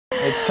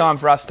It's time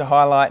for us to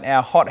highlight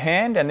our hot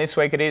hand, and this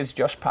week it is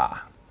Josh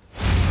Parr.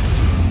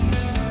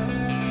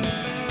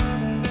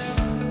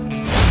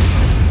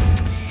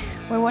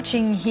 We're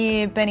watching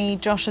here, Benny.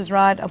 Josh is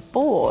right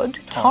aboard.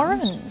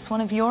 Torrens,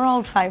 one of your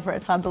old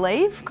favourites, I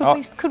believe.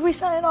 Could we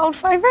say an old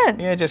favourite?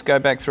 Yeah, just go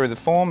back through the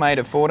form. 8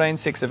 of 14,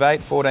 6 of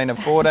 8, 14 of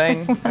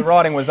 14. The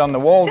writing was on the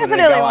wall.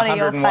 Definitely go one of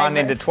your 101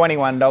 into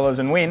 $21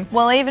 and win.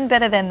 Well, even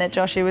better than that,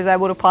 Joshy was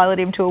able to pilot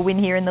him to a win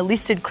here in the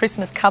listed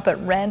Christmas Cup at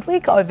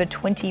Randwick, over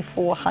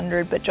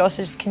 2,400. But Josh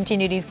has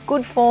continued his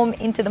good form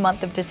into the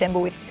month of December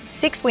with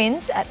 6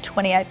 wins at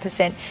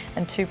 28%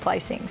 and 2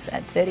 placings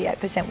at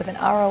 38% with an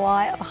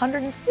ROI of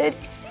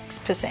 136%.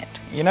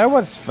 You know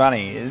what's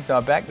funny is I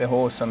backed the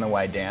horse on the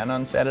way down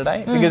on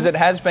Saturday because it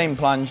has been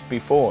plunged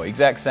before.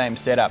 Exact same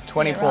setup.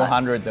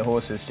 2,400, right. The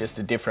horse is just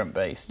a different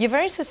beast. You're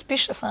very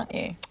suspicious, aren't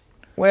you?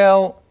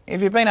 Well,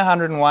 if you've been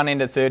 101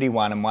 into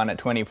 31 and won at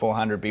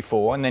 2,400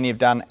 before, and then you've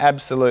done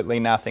absolutely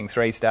nothing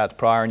 3 starts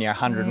prior and you're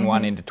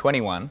 101 into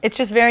 21. It's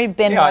just very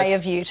Ben way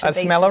of you to be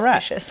smell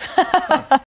suspicious. A rat.